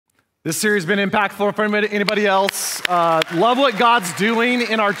This series has been impactful for anybody else. Love what God's doing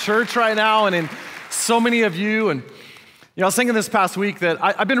in our church right now and in so many of you. And I was thinking this past week that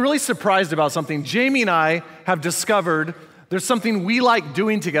I've been really surprised about something. Jamie and I have discovered there's something we like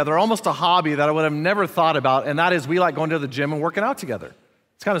doing together, almost a hobby that I would have never thought about, and that is we like going to the gym and working out together.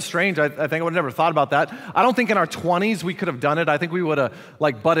 It's kind of strange. I think I would have never thought about that. I don't think in our 20s we could have done it. I think we would have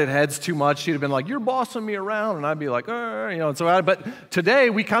butted heads too much. She'd have been like, "You're bossing me around," and I'd be like, And so. But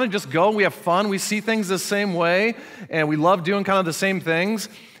today we kind of just go. We have fun. We see things the same way, and we love doing kind of the same things,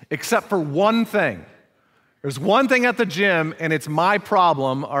 except for one thing. There's one thing at the gym, and it's my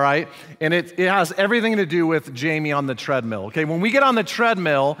problem, all right? And it has everything to do with Jamie on the treadmill. Okay, when we get on the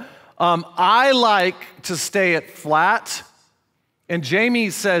treadmill, I like to stay at flat. And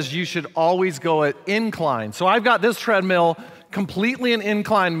Jamie says you should always go at incline. So I've got this treadmill completely in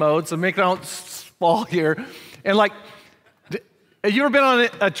incline mode, so make it don't fall here. And have you ever been on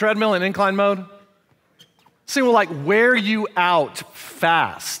a treadmill in incline mode? See, will wear you out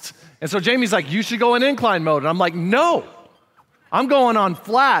fast. And so Jamie's like, you should go in incline mode. And I'm like, no, I'm going on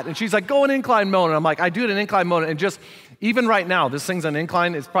flat. And she's like, go in incline mode. And I'm like, I do it in incline mode. And just, even right now, this thing's on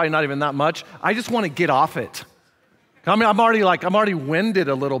incline, it's probably not even that much. I just want to get off it. I mean, I'm already winded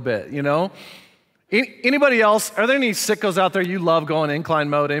a little bit, you know? Anybody else, are there any sickos out there you love going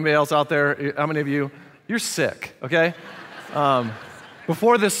incline mode? Anybody else out there? How many of you? You're sick, okay?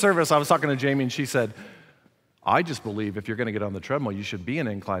 Before this service, I was talking to Jamie and she said, I just believe if you're gonna get on the treadmill, you should be in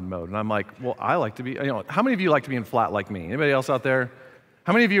incline mode. And I'm like, well, I like to be, how many of you like to be in flat like me? Anybody else out there?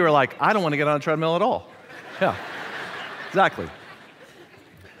 How many of you are like, I don't wanna get on a treadmill at all? Yeah, exactly.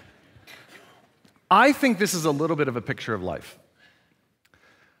 I think this is a little bit of a picture of life.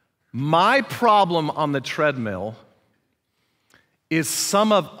 My problem on the treadmill is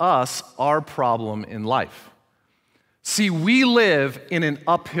some of us, our problem in life. See, we live in an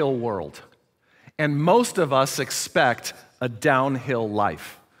uphill world, and most of us expect a downhill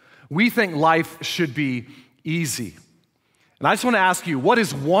life. We think life should be easy. And I just want to ask you, what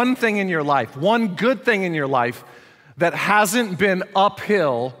is one thing in your life, one good thing in your life that hasn't been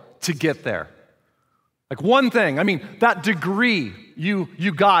uphill to get there? One thing, that degree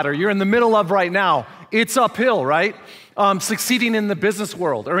you got or you're in the middle of right now, it's uphill, right? Succeeding in the business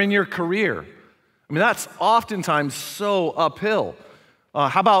world or in your career. That's oftentimes so uphill.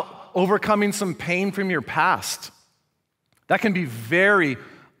 How about overcoming some pain from your past? That can be very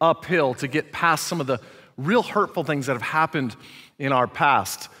uphill to get past some of the real hurtful things that have happened in our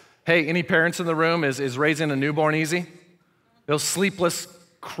past. Hey, any parents in the room, is raising a newborn easy? Those sleepless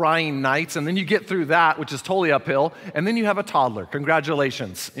crying nights, and then you get through that, which is totally uphill, and then you have a toddler.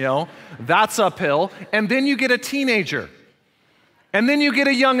 Congratulations, that's uphill. And then you get a teenager, and then you get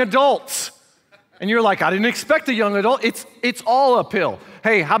a young adult, and you're like, I didn't expect a young adult. It's all uphill.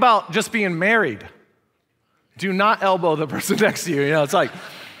 Hey, how about just being married? Do not elbow the person next to you. It's like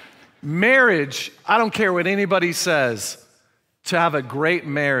marriage, I don't care what anybody says, to have a great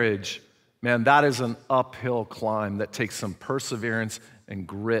marriage, man, that is an uphill climb that takes some perseverance and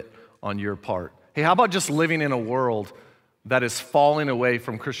grit on your part. Hey, how about just living in a world that is falling away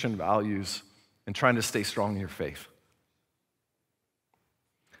from Christian values and trying to stay strong in your faith?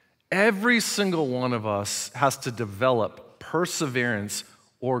 Every single one of us has to develop perseverance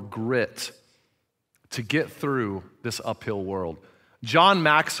or grit to get through this uphill world. John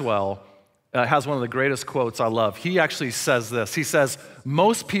Maxwell has one of the greatest quotes I love. He actually says this. He says,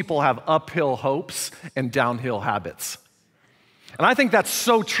 most people have uphill hopes and downhill habits. And I think that's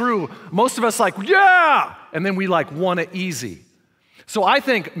so true. Most of us yeah! And then we want it easy. So I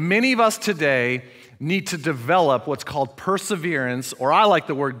think many of us today need to develop what's called perseverance, or I like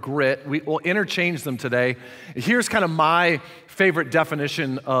the word grit. We'll interchange them today. Here's kind of my favorite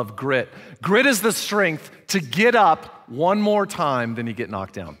definition of grit. Grit is the strength to get up one more time than you get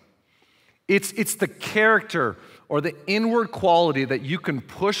knocked down. It's the character or the inward quality that you can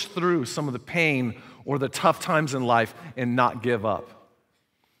push through some of the pain or the tough times in life and not give up.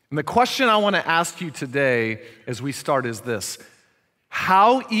 And the question I want to ask you today as we start is this: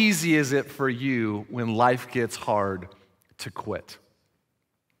 how easy is it for you when life gets hard to quit?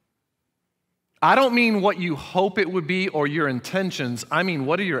 I don't mean what you hope it would be or your intentions. I mean,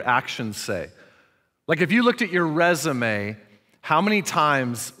 what do your actions say? If you looked at your resume, how many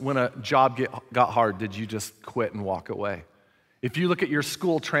times when a job got hard did you just quit and walk away? If you look at your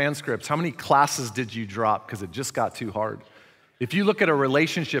school transcripts, how many classes did you drop because it just got too hard? If you look at a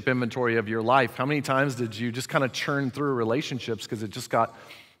relationship inventory of your life, how many times did you just kind of churn through relationships because it just got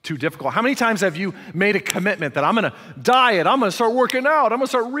too difficult? How many times have you made a commitment that I'm gonna diet, I'm gonna start working out, I'm gonna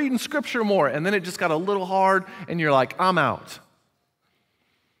start reading scripture more, and then it just got a little hard and you're like, I'm out.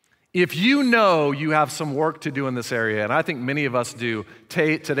 If you know you have some work to do in this area, and I think many of us do,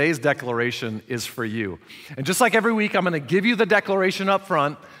 today's declaration is for you. And just like every week, I'm going to give you the declaration up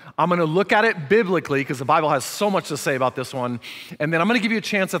front. I'm going to look at it biblically because the Bible has so much to say about this one. And then I'm going to give you a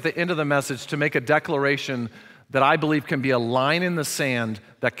chance at the end of the message to make a declaration that I believe can be a line in the sand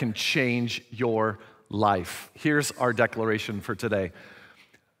that can change your life. Here's our declaration for today.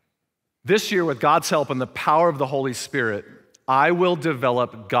 This year, with God's help and the power of the Holy Spirit, I will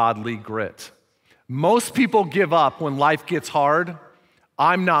develop godly grit. Most people give up when life gets hard.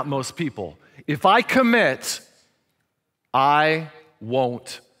 I'm not most people. If I commit, I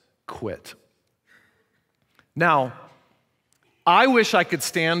won't quit. Now, I wish I could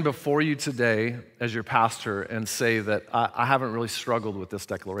stand before you today as your pastor and say that I haven't really struggled with this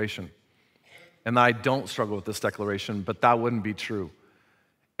declaration. And I don't struggle with this declaration, but that wouldn't be true.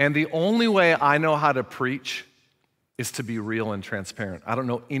 And the only way I know how to preach is to be real and transparent. I don't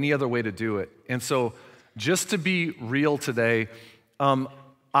know any other way to do it. And so just to be real today,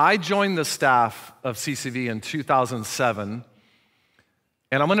 I joined the staff of CCV in 2007,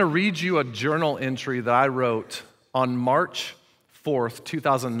 and I'm gonna read you a journal entry that I wrote on March 4th,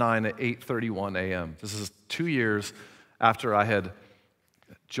 2009 at 8:31 a.m. This is 2 years after I had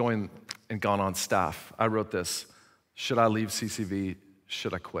joined and gone on staff. I wrote this: should I leave CCV?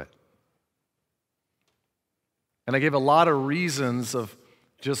 Should I quit? And I gave a lot of reasons of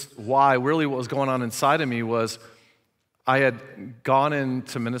just why. Really what was going on inside of me was I had gone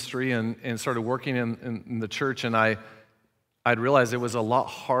into ministry and started working in the church, and I'd realized it was a lot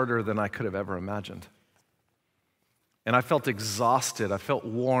harder than I could have ever imagined. And I felt exhausted, I felt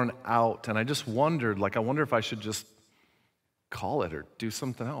worn out, and I just wondered, I wonder if I should just call it or do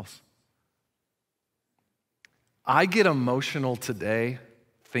something else. I get emotional today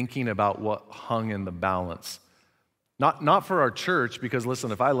thinking about what hung in the balance. Not for our church, because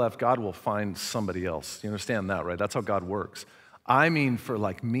listen, if I left, God will find somebody else. You understand that, right? That's how God works. I mean for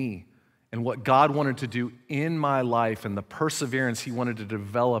me and what God wanted to do in my life and the perseverance He wanted to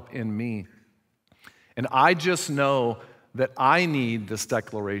develop in me. And I just know that I need this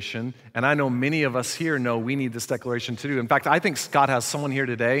declaration, and I know many of us here know we need this declaration to do. In fact, I think God has someone here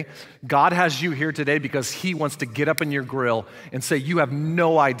today. God has you here today because He wants to get up in your grill and say, you have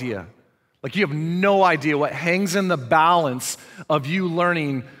no idea. You have no idea what hangs in the balance of you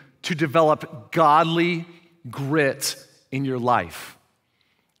learning to develop godly grit in your life.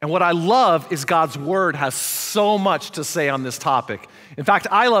 And what I love is God's word has so much to say on this topic. In fact,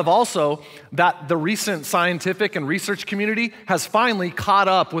 I love also that the recent scientific and research community has finally caught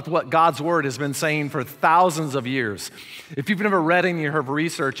up with what God's word has been saying for thousands of years. If you've never read any of her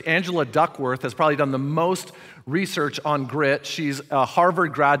research, Angela Duckworth has probably done the most research on grit. She's a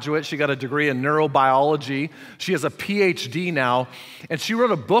Harvard graduate. She got a degree in neurobiology. She has a PhD now, and she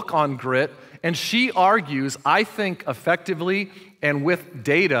wrote a book on grit, and she argues, I think effectively and with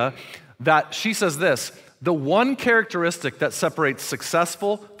data, that she says this: the one characteristic that separates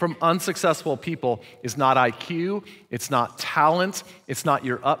successful from unsuccessful people is not IQ, it's not talent, it's not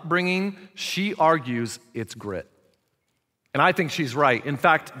your upbringing. She argues it's grit. And I think she's right. In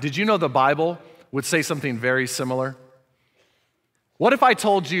fact, did you know the Bible would say something very similar? What if I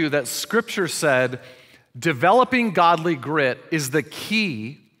told you that Scripture said developing godly grit is the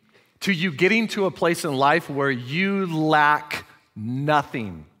key to you getting to a place in life where you lack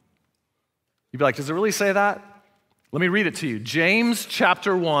nothing? You'd be like, does it really say that? Let me read it to you. James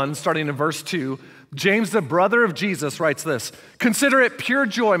chapter 1, starting in verse 2, James, the brother of Jesus, writes this: consider it pure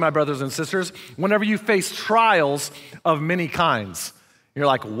joy, my brothers and sisters, whenever you face trials of many kinds. You're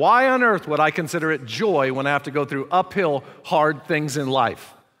like, why on earth would I consider it joy when I have to go through uphill, hard things in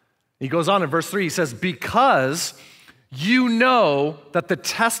life? He goes on in verse 3, he says, because you know that the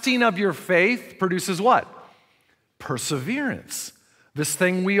testing of your faith produces what? Perseverance. This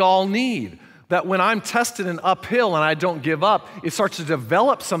thing we all need. That when I'm tested and uphill and I don't give up, it starts to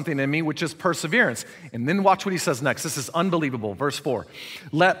develop something in me, which is perseverance. And then watch what he says next. This is unbelievable. Verse 4.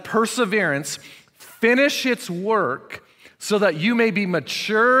 Let perseverance finish its work so that you may be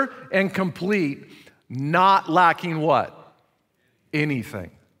mature and complete, not lacking what?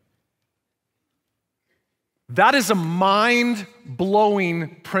 Anything. That is a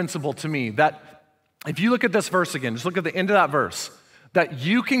mind-blowing principle to me. That if you look at this verse again, just look at the end of that verse, that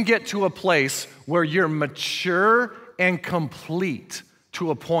you can get to a place where you're mature and complete to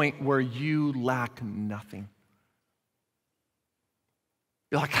a point where you lack nothing.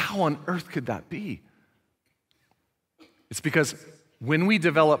 You're like, how on earth could that be? It's because when we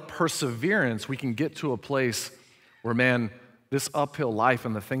develop perseverance, we can get to a place where, man, this uphill life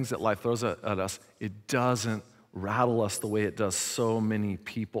and the things that life throws at us, it doesn't rattle us the way it does so many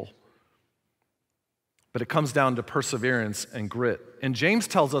people. but it comes down to perseverance and grit. And James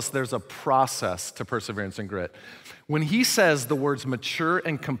tells us there's a process to perseverance and grit. When he says the words mature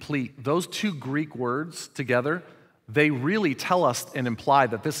and complete, those two Greek words together, they really tell us and imply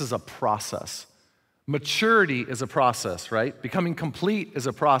that this is a process. Maturity is a process, right? Becoming complete is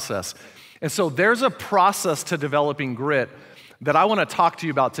a process. And so there's a process to developing grit that I want to talk to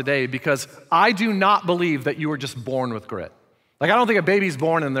you about today, because I do not believe that you were just born with grit. Like, I don't think a baby's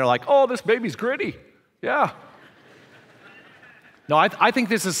born and they're like, oh, this baby's gritty. Yeah. No, I think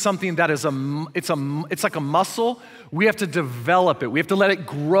this is something that is it's like a muscle. We have to develop it. We have to let it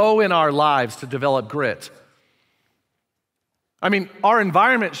grow in our lives to develop grit. I mean, our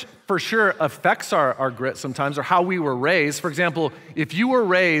environment for sure affects our grit sometimes, or how we were raised. For example, if you were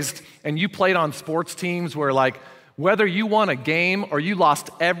raised and you played on sports teams where, like, whether you won a game or you lost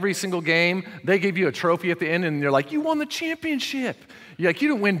every single game, they gave you a trophy at the end and they're like, you won the championship. You're like, you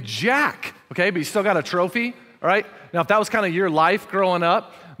didn't win jack, okay, but you still got a trophy, all right? Now, if that was kind of your life growing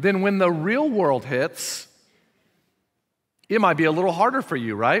up, then when the real world hits, it might be a little harder for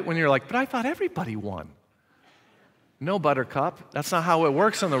you, right? When you're like, but I thought everybody won. No, buttercup, that's not how it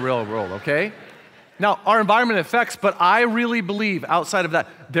works in the real world, okay? Now, our environment affects, but I really believe outside of that,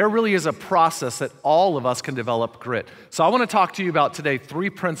 there really is a process that all of us can develop grit. So I want to talk to you about today 3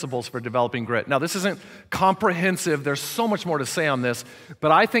 principles for developing grit. Now, this isn't comprehensive. There's so much more to say on this,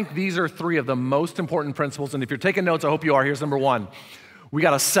 but I think these are 3 of the most important principles. And if you're taking notes, I hope you are. Here's number 1. We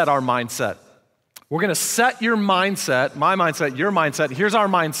got to set our mindset. We're going to set your mindset, my mindset, your mindset. Here's our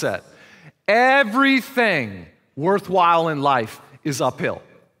mindset. Everything worthwhile in life is uphill.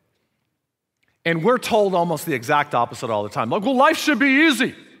 And we're told almost the exact opposite all the time. Like, well, life should be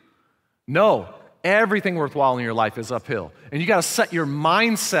easy. No, everything worthwhile in your life is uphill. And you got to set your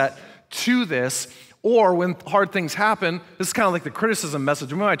mindset to this, or when hard things happen, this is kind of like the criticism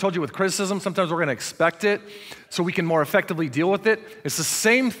message. Remember I told you with criticism, sometimes we're going to expect it so we can more effectively deal with it. It's the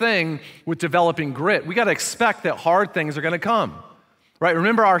same thing with developing grit. We got to expect that hard things are going to come, right?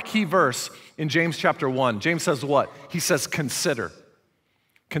 Remember our key verse in James chapter 1. James says what? He says, consider.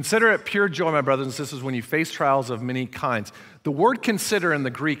 Consider it pure joy, my brothers and sisters, when you face trials of many kinds. The word consider in the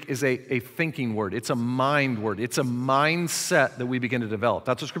Greek is a thinking word. It's a mind word. It's a mindset that we begin to develop.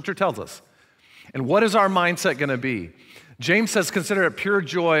 That's what Scripture tells us. And what is our mindset going to be? James says, consider it pure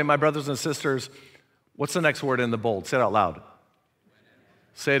joy, my brothers and sisters. What's the next word in the bold? Say it out loud.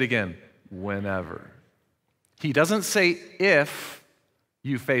 Say it again. Whenever. He doesn't say if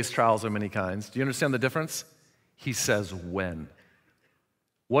you face trials of many kinds. Do you understand the difference? He says when.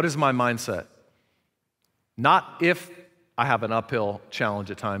 What is my mindset? Not if I have an uphill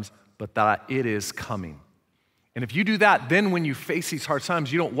challenge at times, but that it is coming. And if you do that, then when you face these hard times,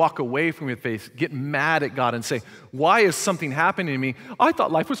 you don't walk away from your faith, get mad at God and say, why is something happening to me? I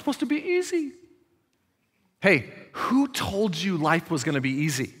thought life was supposed to be easy. Hey, who told you life was going to be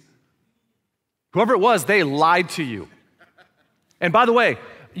easy? Whoever it was, they lied to you. And by the way,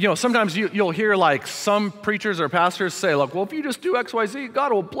 you know, sometimes you'll hear like some preachers or pastors say, like, well, if you just do X, Y, Z,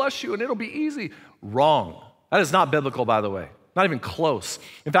 God will bless you and it'll be easy. Wrong. That is not biblical, by the way. Not even close.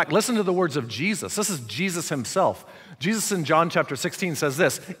 In fact, listen to the words of Jesus. This is Jesus himself. Jesus in John chapter 16 says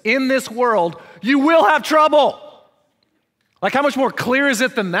this, in this world, you will have trouble. Like, how much more clear is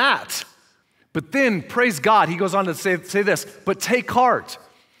it than that? But then, praise God, he goes on to say this, but take heart,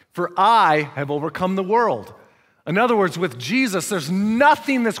 for I have overcome the world. In other words, with Jesus, there's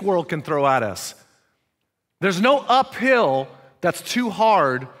nothing this world can throw at us. There's no uphill that's too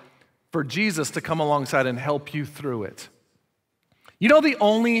hard for Jesus to come alongside and help you through it. You know, the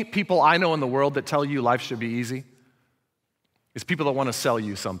only people I know in the world that tell you life should be easy is people that want to sell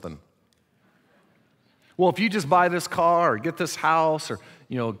you something. Well, if you just buy this car or get this house or,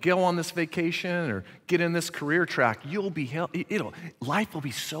 you know, go on this vacation or get in this career track, you'll be life will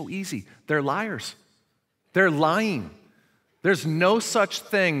be so easy. They're liars. They're lying. There's no such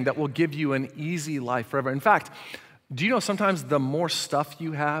thing that will give you an easy life forever. In fact, do you know sometimes the more stuff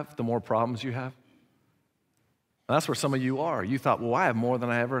you have, the more problems you have? And that's where some of you are. You thought, well, I have more than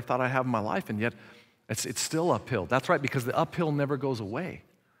I ever thought I'd have in my life, and yet it's still uphill. That's right, because the uphill never goes away.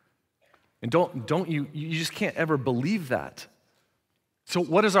 And you just can't ever believe that. So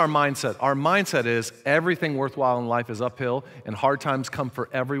what is our mindset? Our mindset is everything worthwhile in life is uphill, and hard times come for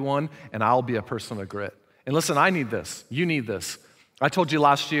everyone, and I'll be a person of grit. And listen, I need this. You need this. I told you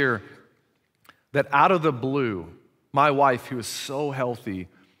last year that out of the blue, my wife, who is so healthy,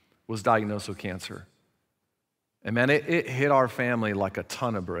 was diagnosed with cancer. And man, it hit our family like a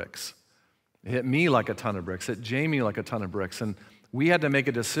ton of bricks. It hit me like a ton of bricks. It hit Jamie like a ton of bricks. And we had to make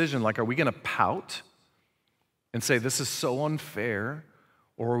a decision, like, are we going to pout and say, this is so unfair?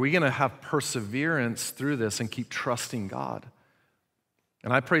 Or are we going to have perseverance through this and keep trusting God?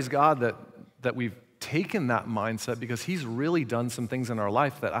 And I praise God that we've taken that mindset because he's really done some things in our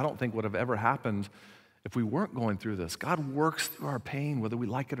life that I don't think would have ever happened if we weren't going through this. God works through our pain, whether we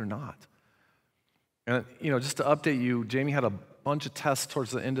like it or not. And, just to update you, Jamie had a bunch of tests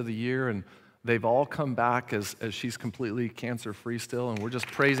towards the end of the year, and they've all come back as she's completely cancer-free still, and we're just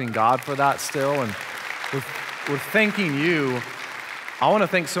praising God for that still, and we're thanking you. I want to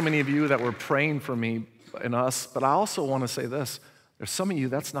thank so many of you that were praying for me and us, but I also want to say this. There's some of you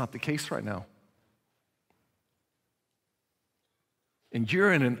that's not the case right now. And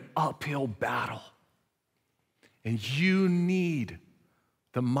you're in an uphill battle, and you need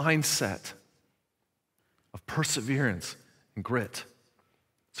the mindset of perseverance and grit.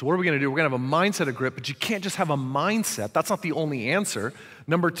 So what are we going to do? We're going to have a mindset of grit, but you can't just have a mindset. That's not the only answer.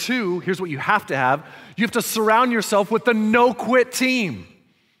 Number two, here's what you have to have. You have to surround yourself with the no-quit team.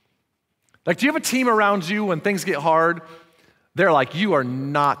 Like, do you have a team around you when things get hard? They're like, you are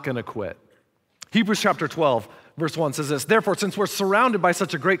not going to quit. Hebrews chapter 12, verse 1 says this, therefore, since we're surrounded by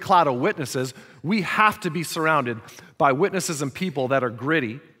such a great cloud of witnesses, we have to be surrounded by witnesses and people that are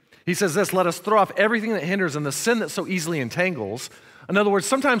gritty. He says this, let us throw off everything that hinders and the sin that so easily entangles. In other words,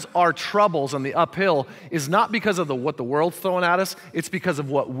 sometimes our troubles on the uphill is not because of what the world's throwing at us, it's because of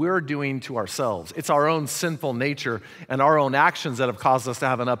what we're doing to ourselves. It's our own sinful nature and our own actions that have caused us to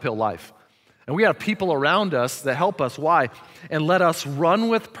have an uphill life. And we have people around us that help us. Why? And let us run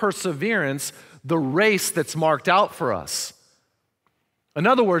with perseverance the race that's marked out for us. In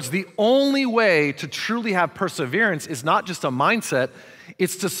other words, the only way to truly have perseverance is not just a mindset,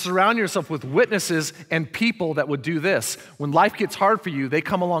 it's to surround yourself with witnesses and people that would do this. When life gets hard for you, they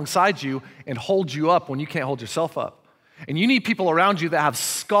come alongside you and hold you up when you can't hold yourself up. And you need people around you that have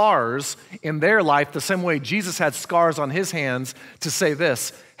scars in their life the same way Jesus had scars on his hands to say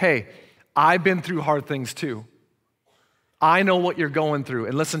this, hey, I've been through hard things too. I know what you're going through.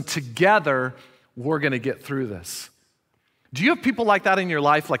 And listen, together, we're going to get through this. Do you have people like that in your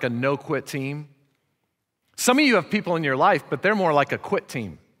life, like a no-quit team? Some of you have people in your life, but they're more like a quit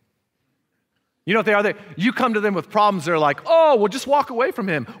team. You know what they are? You come to them with problems, they're like, oh, well, just walk away from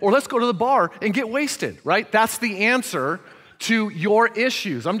him, or let's go to the bar and get wasted, right? That's the answer to your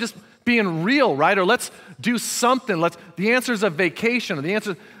issues. I'm just being real, right? Or let's do something. The answer is a vacation. Or the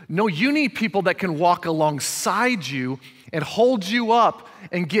answer, no, you need people that can walk alongside you and hold you up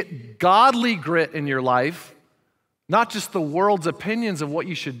and get godly grit in your life, not just the world's opinions of what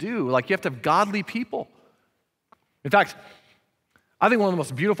you should do. Like, you have to have godly people. In fact, I think one of the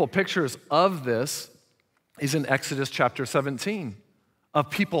most beautiful pictures of this is in Exodus chapter 17, of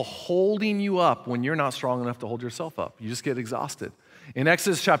people holding you up when you're not strong enough to hold yourself up. You just get exhausted. In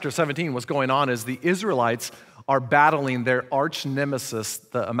Exodus chapter 17, what's going on is the Israelites are battling their arch nemesis,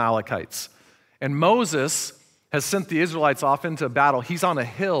 the Amalekites. And Moses has sent the Israelites off into battle. He's on a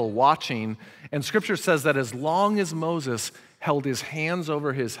hill watching, and Scripture says that as long as Moses held his hands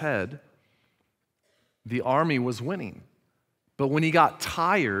over his head, the army was winning. But when he got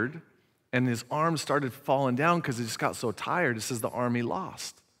tired and his arms started falling down because he just got so tired, it says the army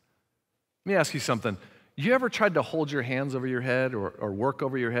lost. Let me ask you something. You ever tried to hold your hands over your head or work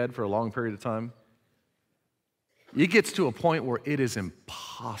over your head for a long period of time? It gets to a point where it is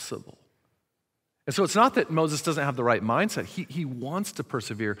impossible. And so it's not that Moses doesn't have the right mindset. He wants to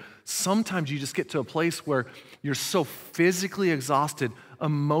persevere. Sometimes you just get to a place where you're so physically exhausted,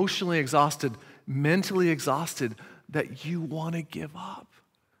 emotionally exhausted, mentally exhausted that you want to give up.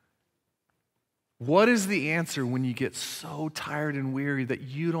 What is the answer when you get so tired and weary that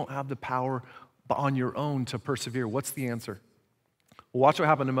you don't have the power on your own to persevere? What's the answer? Well, watch what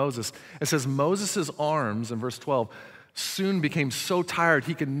happened to Moses. It says Moses' arms, in verse 12, soon became so tired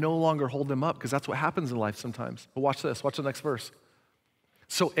he could no longer hold them up, because that's what happens in life sometimes. But watch this. Watch the next verse.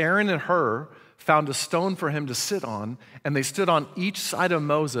 So Aaron and Hur found a stone for him to sit on, and they stood on each side of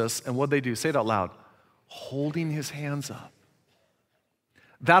Moses, and what'd they do? Say it out loud. Holding his hands up.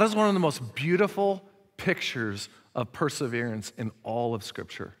 That is one of the most beautiful pictures of perseverance in all of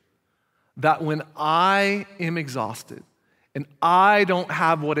Scripture. That when I am exhausted and I don't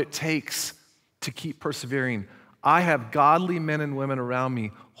have what it takes to keep persevering, I have godly men and women around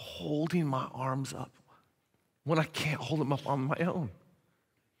me holding my arms up when I can't hold them up on my own.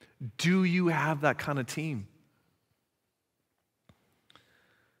 Do you have that kind of team?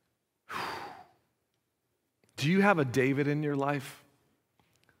 Do you have a David in your life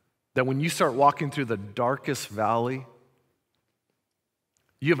that when you start walking through the darkest valley,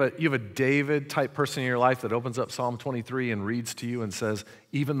 You have a David type person in your life that opens up Psalm 23 and reads to you and says,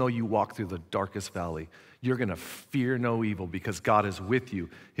 even though you walk through the darkest valley, you're gonna fear no evil because God is with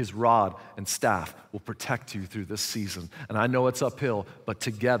you. His rod and staff will protect you through this season. And I know it's uphill, but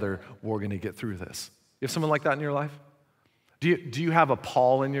together we're gonna get through this. You have someone like that in your life? Do you have a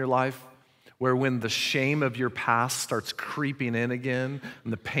Paul in your life where when the shame of your past starts creeping in again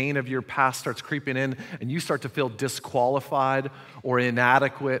and the pain of your past starts creeping in and you start to feel disqualified or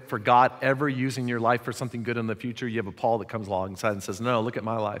inadequate for God ever using your life for something good in the future, you have a Paul that comes alongside and says, no, look at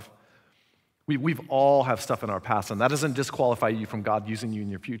my life. We've all have stuff in our past, and that doesn't disqualify you from God using you in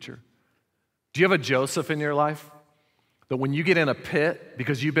your future. Do you have a Joseph in your life? That when you get in a pit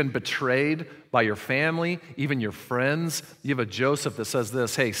because you've been betrayed by your family, even your friends, you have a Joseph that says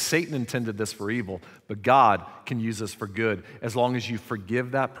this, hey, Satan intended this for evil, but God can use this for good as long as you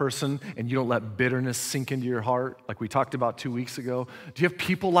forgive that person and you don't let bitterness sink into your heart like we talked about 2 weeks ago. Do you have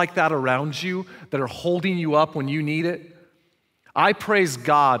people like that around you that are holding you up when you need it? I praise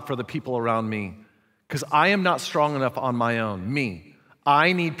God for the people around me because I am not strong enough on my own, me.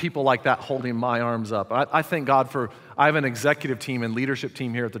 I need people like that holding my arms up. I thank God I have an executive team and leadership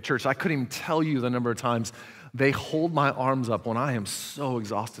team here at the church. I couldn't even tell you the number of times they hold my arms up when I am so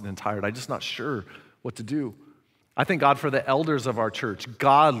exhausted and tired. I'm just not sure what to do. I thank God for the elders of our church,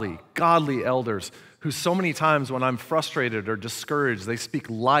 godly elders, who so many times when I'm frustrated or discouraged, they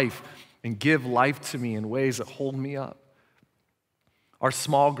speak life and give life to me in ways that hold me up. Our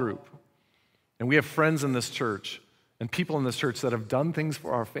small group, and we have friends in this church and people in this church that have done things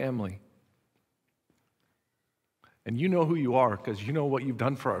for our family. And you know who you are because you know what you've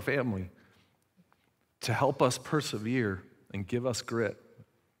done for our family to help us persevere and give us grit.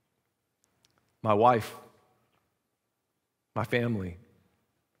 My wife, my family,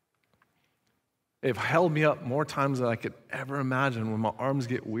 they've held me up more times than I could ever imagine when my arms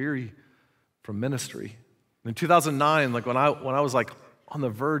get weary from ministry. In 2009, like when I was like on the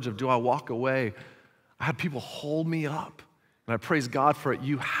verge of do I walk away, I had people hold me up, and I praise God for it.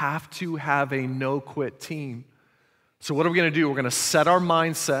 You have to have a no-quit team. So what are we gonna do? We're gonna set our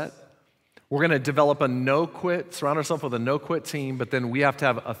mindset. We're gonna develop a no-quit, surround ourselves with a no-quit team, but then we have to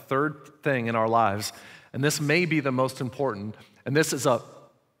have a third thing in our lives, and this may be the most important, and this is a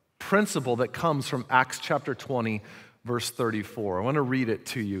principle that comes from Acts chapter 20, verse 34. I wanna read it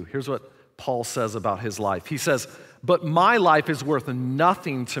to you. Here's what Paul says about his life. He says, but my life is worth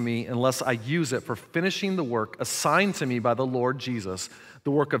nothing to me unless I use it for finishing the work assigned to me by the Lord Jesus, the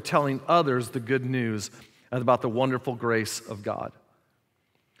work of telling others the good news and about the wonderful grace of God.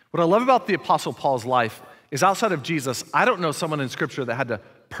 What I love about the Apostle Paul's life is outside of Jesus, I don't know someone in Scripture that had to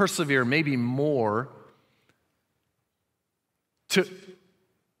persevere maybe more to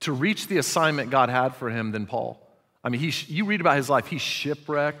reach the assignment God had for him than Paul. I mean, you read about his life, he's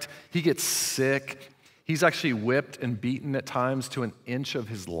shipwrecked, he gets sick, he's actually whipped and beaten at times to an inch of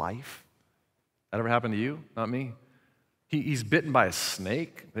his life. That ever happened to you? Not me. He's bitten by a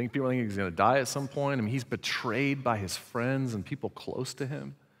snake. I think people think he's gonna die at some point. I mean, he's betrayed by his friends and people close to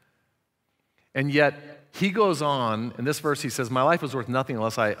him. And yet, he goes on, in this verse he says, my life was worth nothing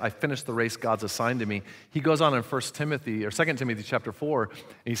unless I finished the race God's assigned to me. He goes on in 2 Timothy chapter 4, and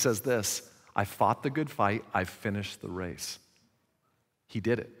he says this, I fought the good fight, I finished the race. He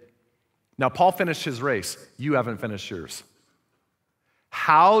did it. Now, Paul finished his race. You haven't finished yours.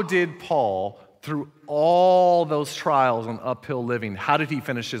 How did Paul, through all those trials and uphill living, how did he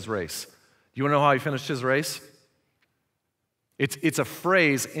finish his race? Do you want to know how he finished his race? It's a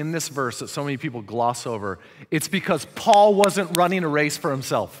phrase in this verse that so many people gloss over. It's because Paul wasn't running a race for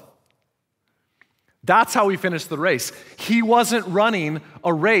himself. That's how he finished the race. He wasn't running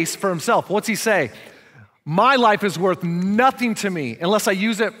a race for himself. What's he say? My life is worth nothing to me unless I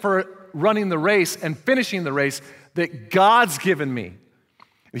use it for running the race and finishing the race that God's given me.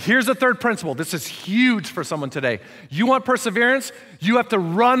 Here's the third principle. This is huge for someone today. You want perseverance? You have to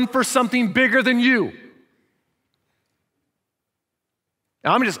run for something bigger than you.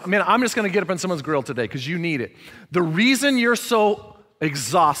 Now, I'm just going to get up on someone's grill today because you need it. The reason you're so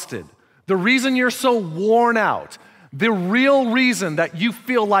exhausted, the reason you're so worn out, the real reason that you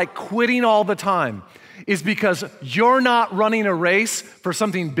feel like quitting all the time is because you're not running a race for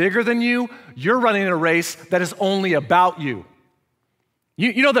something bigger than you. You're running a race that is only about you.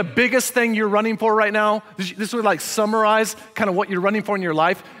 You know the biggest thing you're running for right now? This would like summarize kind of what you're running for in your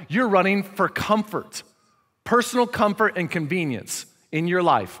life. You're running for comfort, personal comfort and convenience in your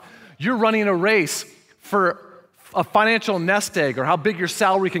life. You're running a race for a financial nest egg or how big your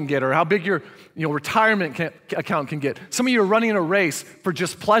salary can get or how big your retirement account can get. Some of you are running a race for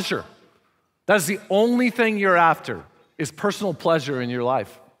just pleasure. That is the only thing you're after is personal pleasure in your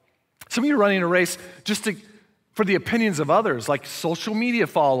life. Some of you are running a race for the opinions of others, like social media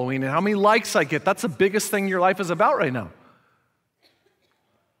following and how many likes I get. That's the biggest thing your life is about right now.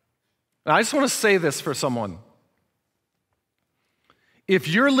 And I just want to say this for someone. If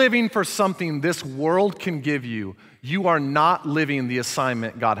you're living for something this world can give you, you are not living the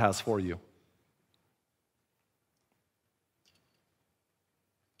assignment God has for you.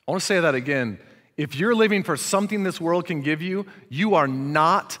 I want to say that again. If you're living for something this world can give you, you are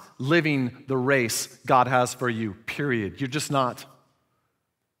not living the race God has for you, period. You're just not.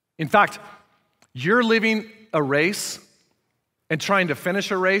 In fact, you're living a race and trying to finish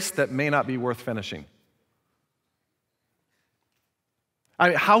a race that may not be worth finishing.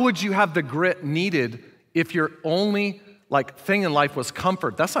 How would you have the grit needed if your only thing in life was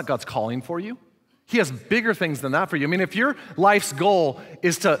comfort? That's not God's calling for you. He has bigger things than that for you. I mean, if your life's goal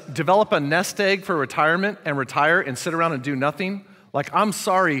is to develop a nest egg for retirement and retire and sit around and do nothing, I'm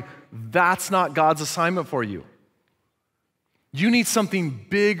sorry, that's not God's assignment for you. You need something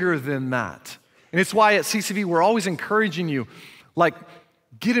bigger than that. And it's why at CCV we're always encouraging you,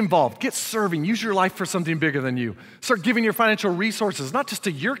 get involved, get serving, use your life for something bigger than you. Start giving your financial resources, not just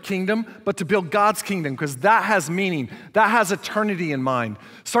to your kingdom, but to build God's kingdom, because that has meaning, that has eternity in mind.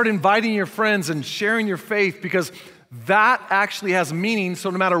 Start inviting your friends and sharing your faith, because that actually has meaning, so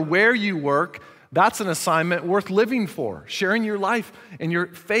no matter where you work, that's an assignment worth living for, sharing your life and your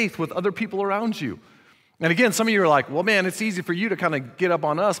faith with other people around you. And again, some of you are like, well, man, it's easy for you to kind of get up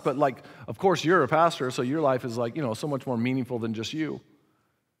on us, but of course you're a pastor, so your life is so much more meaningful than just you.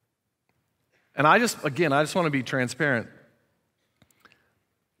 And I just want to be transparent.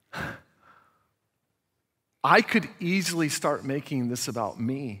 I could easily start making this about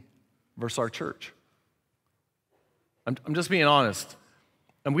me versus our church. I'm just being honest.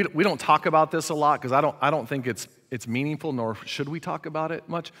 And we don't talk about this a lot because I don't think it's meaningful, nor should we talk about it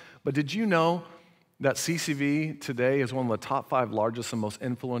much. But did you know that CCV today is one of the top 5 largest and most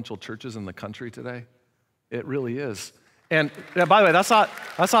influential churches in the country today? It really is. And by the way, that's not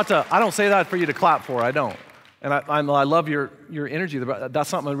I don't say that for you to clap for, I don't. And I love your energy, but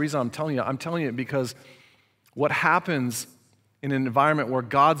that's not the reason I'm telling you. I'm telling you because what happens in an environment where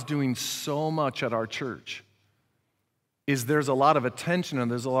God's doing so much at our church is there's a lot of attention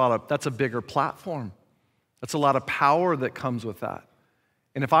and that's a bigger platform. That's a lot of power that comes with that.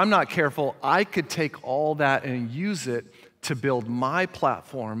 And if I'm not careful, I could take all that and use it to build my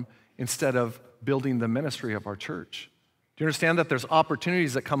platform instead of building the ministry of our church. Do you understand that there's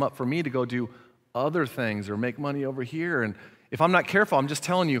opportunities that come up for me to go do other things or make money over here? And if I'm not careful, I'm just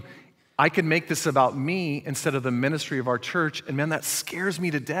telling you, I could make this about me instead of the ministry of our church. And man, that scares me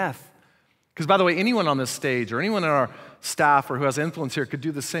to death. Because by the way, anyone on this stage or anyone in our staff or who has influence here could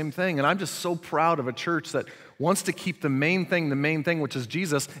do the same thing. And I'm just so proud of a church that wants to keep the main thing, which is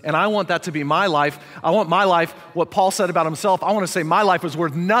Jesus. And I want that to be my life. I want my life, what Paul said about himself, I want to say my life is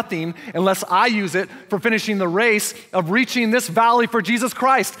worth nothing unless I use it for finishing the race of reaching this valley for Jesus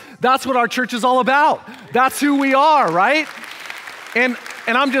Christ. That's what our church is all about. That's who we are, right? And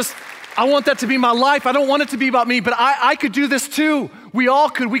I want that to be my life. I don't want it to be about me, but I could do this too. We all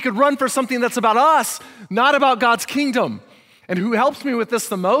could. We could run for something that's about us, not about God's kingdom. And who helps me with this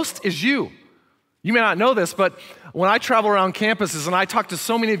the most is you. You may not know this, but when I travel around campuses and I talk to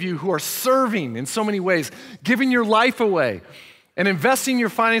so many of you who are serving in so many ways, giving your life away and investing your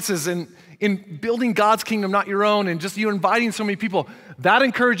finances in building God's kingdom, not your own, and just you inviting so many people, that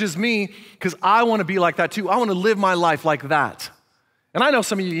encourages me because I want to be like that too. I want to live my life like that. And I know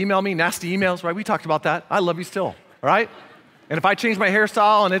some of you email me nasty emails, right? We talked about that. I love you still, all right? And if I change my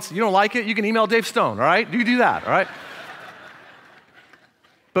hairstyle and you don't like it, you can email Dave Stone, all right? You do that, all right?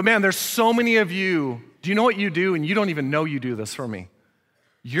 But man, there's so many of you, do you know what you do? And you don't even know you do this for me.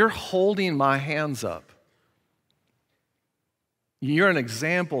 You're holding my hands up. You're an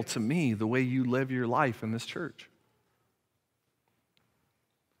example to me, the way you live your life in this church.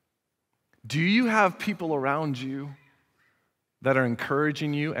 Do you have people around you that are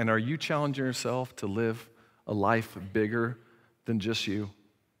encouraging you, and are you challenging yourself to live a life bigger than just you?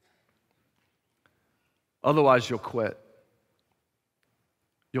 Otherwise, you'll quit.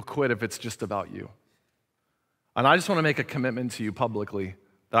 You'll quit if it's just about you. And I just want to make a commitment to you publicly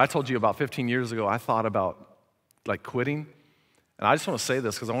that I told you about 15 years ago. I thought about quitting. And I just want to say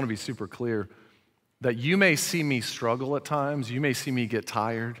this because I want to be super clear that you may see me struggle at times. You may see me get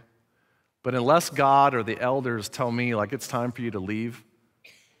tired. But unless God or the elders tell me it's time for you to leave,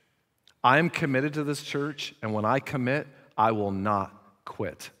 I am committed to this church. And when I commit, I will not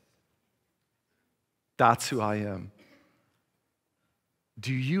quit. That's who I am.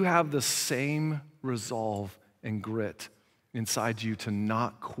 Do you have the same resolve and grit inside you to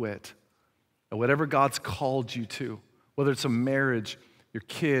not quit at whatever God's called you to, whether it's a marriage, your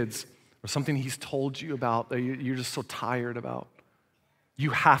kids, or something he's told you about that you're just so tired about. You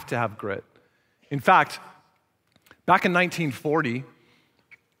have to have grit. In fact, back in 1940,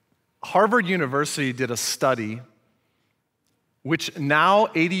 Harvard University did a study which now,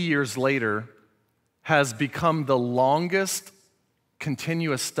 80 years later, has become the longest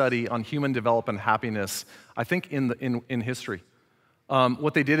continuous study on human development and happiness, I think, in history.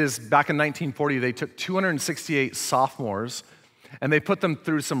 What they did is, back in 1940, they took 268 sophomores, and they put them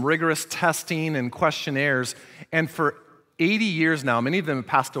through some rigorous testing and questionnaires, and for 80 years now, many of them have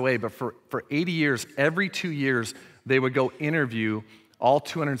passed away, but for 80 years, every 2 years, they would go interview all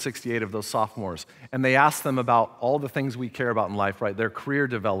 268 of those sophomores. And they asked them about all the things we care about in life, right? Their career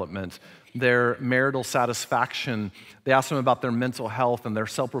development, their marital satisfaction. They asked them about their mental health and their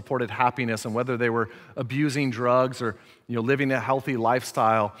self-reported happiness and whether they were abusing drugs or living a healthy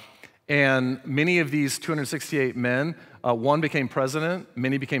lifestyle. And many of these 268 men, one became president,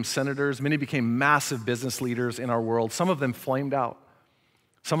 many became senators, many became massive business leaders in our world. Some of them flamed out.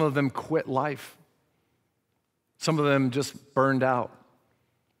 Some of them quit life. Some of them just burned out.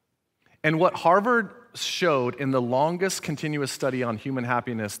 And what Harvard showed in the longest continuous study on human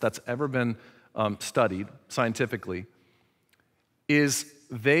happiness that's ever been studied scientifically is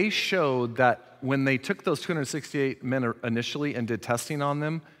they showed that when they took those 268 men initially and did testing on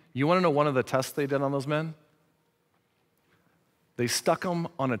them, you want to know one of the tests they did on those men? They stuck them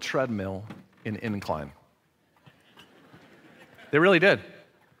on a treadmill in incline. They really did.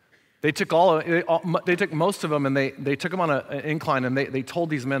 They took most of them and they took them on an incline and they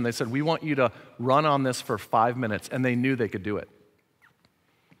told these men, they said, we want you to run on this for 5 minutes, and they knew they could do it.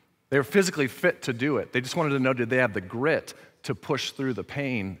 They were physically fit to do it. They just wanted to know, did they have the grit to push through the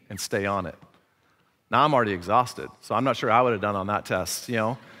pain and stay on it? Now I'm already exhausted, so I'm not sure I would have done on that test,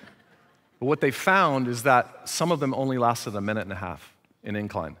 But what they found is that some of them only lasted a minute and a half in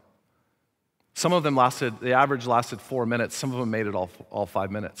incline. Some of them the average lasted 4 minutes. Some of them made it all 5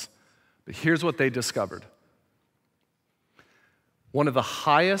 minutes. But here's what they discovered. One of the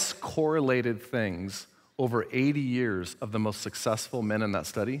highest correlated things over 80 years of the most successful men in that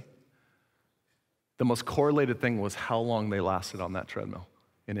study, the most correlated thing was how long they lasted on that treadmill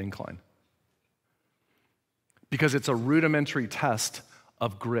in incline. Because it's a rudimentary test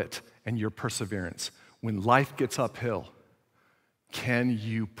of grit and your perseverance. When life gets uphill, can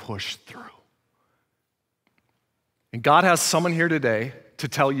you push through? And God has someone here today to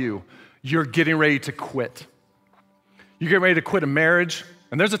tell you, you're getting ready to quit. You're getting ready to quit a marriage,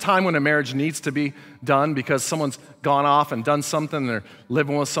 and there's a time when a marriage needs to be done because someone's gone off and done something and they're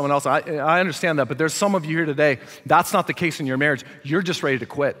living with someone else. I understand that, but there's some of you here today, that's not the case in your marriage. You're just ready to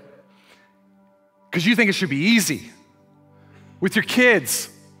quit because you think it should be easy with your kids,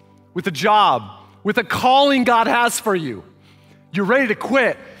 with a job, with a calling God has for you. You're ready to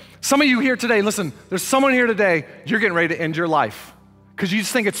quit. Some of you here today, listen, there's someone here today, you're getting ready to end your life because you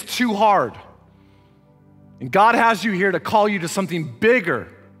just think it's too hard. And God has you here to call you to something bigger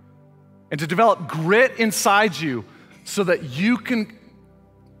and to develop grit inside you so that you can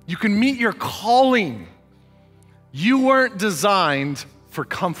meet your calling. You weren't designed for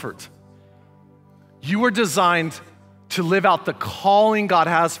comfort. You were designed to live out the calling God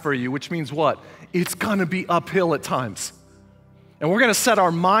has for you, which means what? It's gonna be uphill at times. And we're gonna set our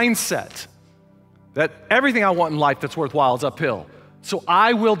mindset that everything I want in life that's worthwhile is uphill. So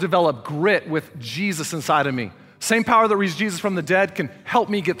I will develop grit with Jesus inside of me. Same power that raised Jesus from the dead can help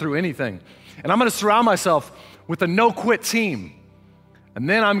me get through anything. And I'm gonna surround myself with a no-quit team. And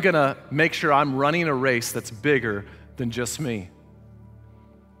then I'm gonna make sure I'm running a race that's bigger than just me.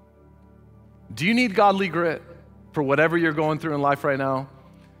 Do you need godly grit for whatever you're going through in life right now?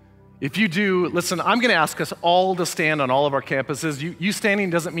 If you do, listen, I'm gonna ask us all to stand on all of our campuses. You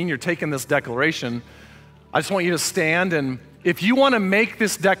standing doesn't mean you're taking this declaration. I just want you to stand, and if you wanna make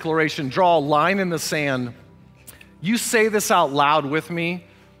this declaration, draw a line in the sand, you say this out loud with me,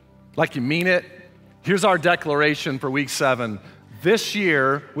 like you mean it. Here's our declaration for week 7. This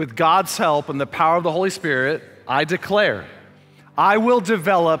year, with God's help and the power of the Holy Spirit, I declare, I will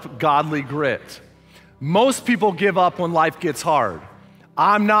develop godly grit. Most people give up when life gets hard.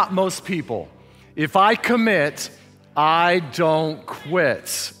 I'm not most people. If I commit, I don't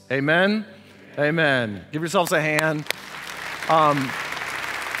quit. Amen? Amen. Give yourselves a hand. I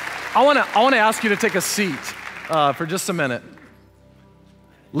want to ask you to take a seat for just a minute.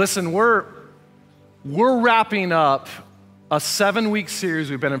 Listen, we're wrapping up a 7-week series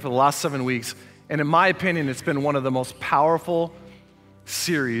we've been in for the last 7 weeks, and in my opinion, it's been one of the most powerful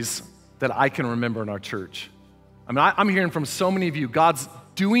series that I can remember in our church. I mean, I'm hearing from so many of you, God's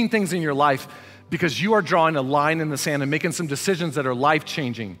doing things in your life because you are drawing a line in the sand and making some decisions that are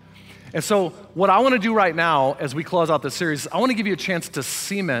life-changing. And so what I want to do right now as we close out this series, I want to give you a chance to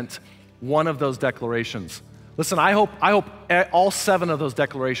cement one of those declarations. Listen, I hope all 7 of those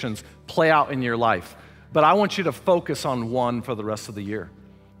declarations play out in your life, but I want you to focus on one for the rest of the year.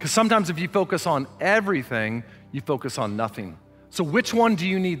 Because sometimes if you focus on everything, you focus on nothing. So which one do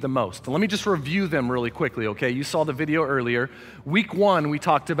you need the most? And let me just review them really quickly, okay? You saw the video earlier. Week 1, we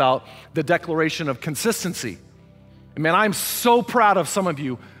talked about the declaration of consistency. And man, I'm so proud of some of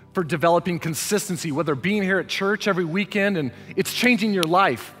you for developing consistency, whether being here at church every weekend and it's changing your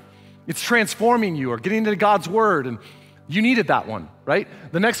life, it's transforming you, or getting into God's word, and you needed that one, right?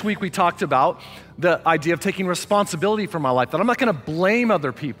 The next week we talked about the idea of taking responsibility for my life, that I'm not gonna blame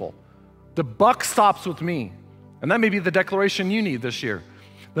other people. The buck stops with me, and that may be the declaration you need this year.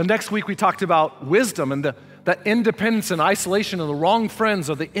 The next week we talked about wisdom and that independence and isolation and the wrong friends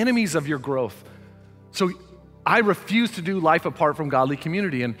are the enemies of your growth. So I refuse to do life apart from godly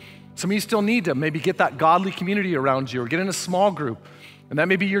community. And some of you still need to maybe get that godly community around you or get in a small group. And that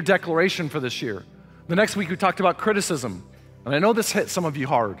may be your declaration for this year. The next week we talked about criticism. And I know this hit some of you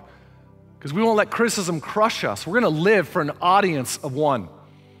hard because we won't let criticism crush us. We're going to live for an audience of one.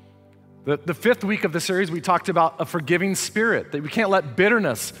 The 5th week of the series, we talked about a forgiving spirit, that we can't let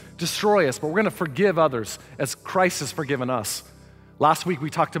bitterness destroy us, but we're going to forgive others as Christ has forgiven us. Last week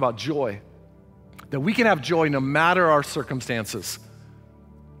we talked about joy. That we can have joy no matter our circumstances.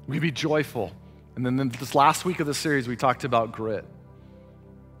 We can be joyful. And then this last week of the series, we talked about grit.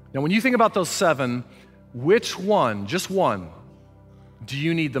 Now, when you think about those 7, which one, just one, do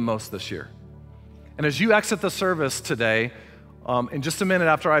you need the most this year? And as you exit the service today, in just a minute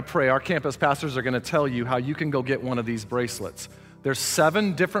after I pray, our campus pastors are going to tell you how you can go get one of these bracelets. There's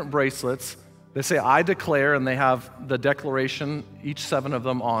 7 different bracelets. They say, I declare, and they have the declaration, each 7 of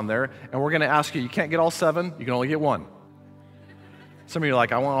them on there. And we're going to ask you, you can't get all 7, you can only get one. Some of you are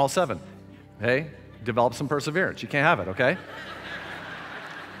like, I want all 7. Hey, develop some perseverance. You can't have it, okay?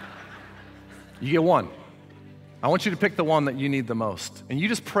 You get one. I want you to pick the one that you need the most. And you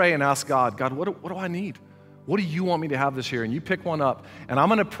just pray and ask God, what do I need? What do you want me to have this year? And you pick one up. And I'm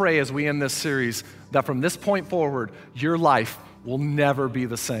going to pray as we end this series that from this point forward, your life will never be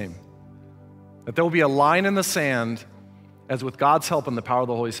the same. That there will be a line in the sand as with God's help and the power of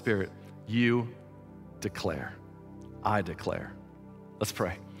the Holy Spirit, you declare. I declare. Let's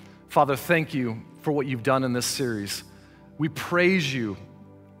pray. Father, thank you for what you've done in this series. We praise you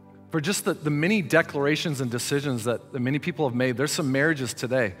for just the many declarations and decisions that many people have made. There's some marriages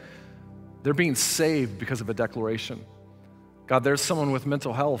today. They're being saved because of a declaration. God, there's someone with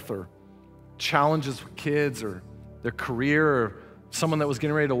mental health or challenges with kids or their career or someone that was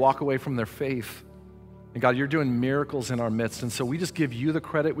getting ready to walk away from their faith. And God, you're doing miracles in our midst. And so we just give you the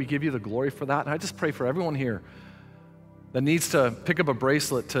credit. We give you the glory for that. And I just pray for everyone here that needs to pick up a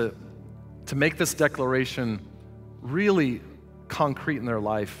bracelet to make this declaration really concrete in their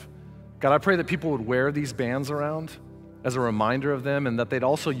life. God, I pray that people would wear these bands around as a reminder of them, and that they'd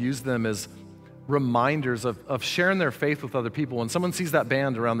also use them as reminders of sharing their faith with other people. When someone sees that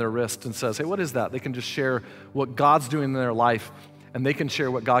band around their wrist and says, hey, what is that? They can just share what God's doing in their life, and they can share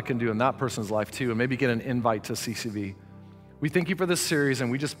what God can do in that person's life too, and maybe get an invite to CCV. We thank you for this series,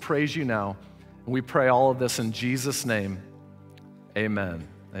 and we just praise you now. And we pray all of this in Jesus' name. Amen.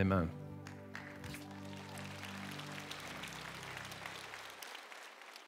 Amen.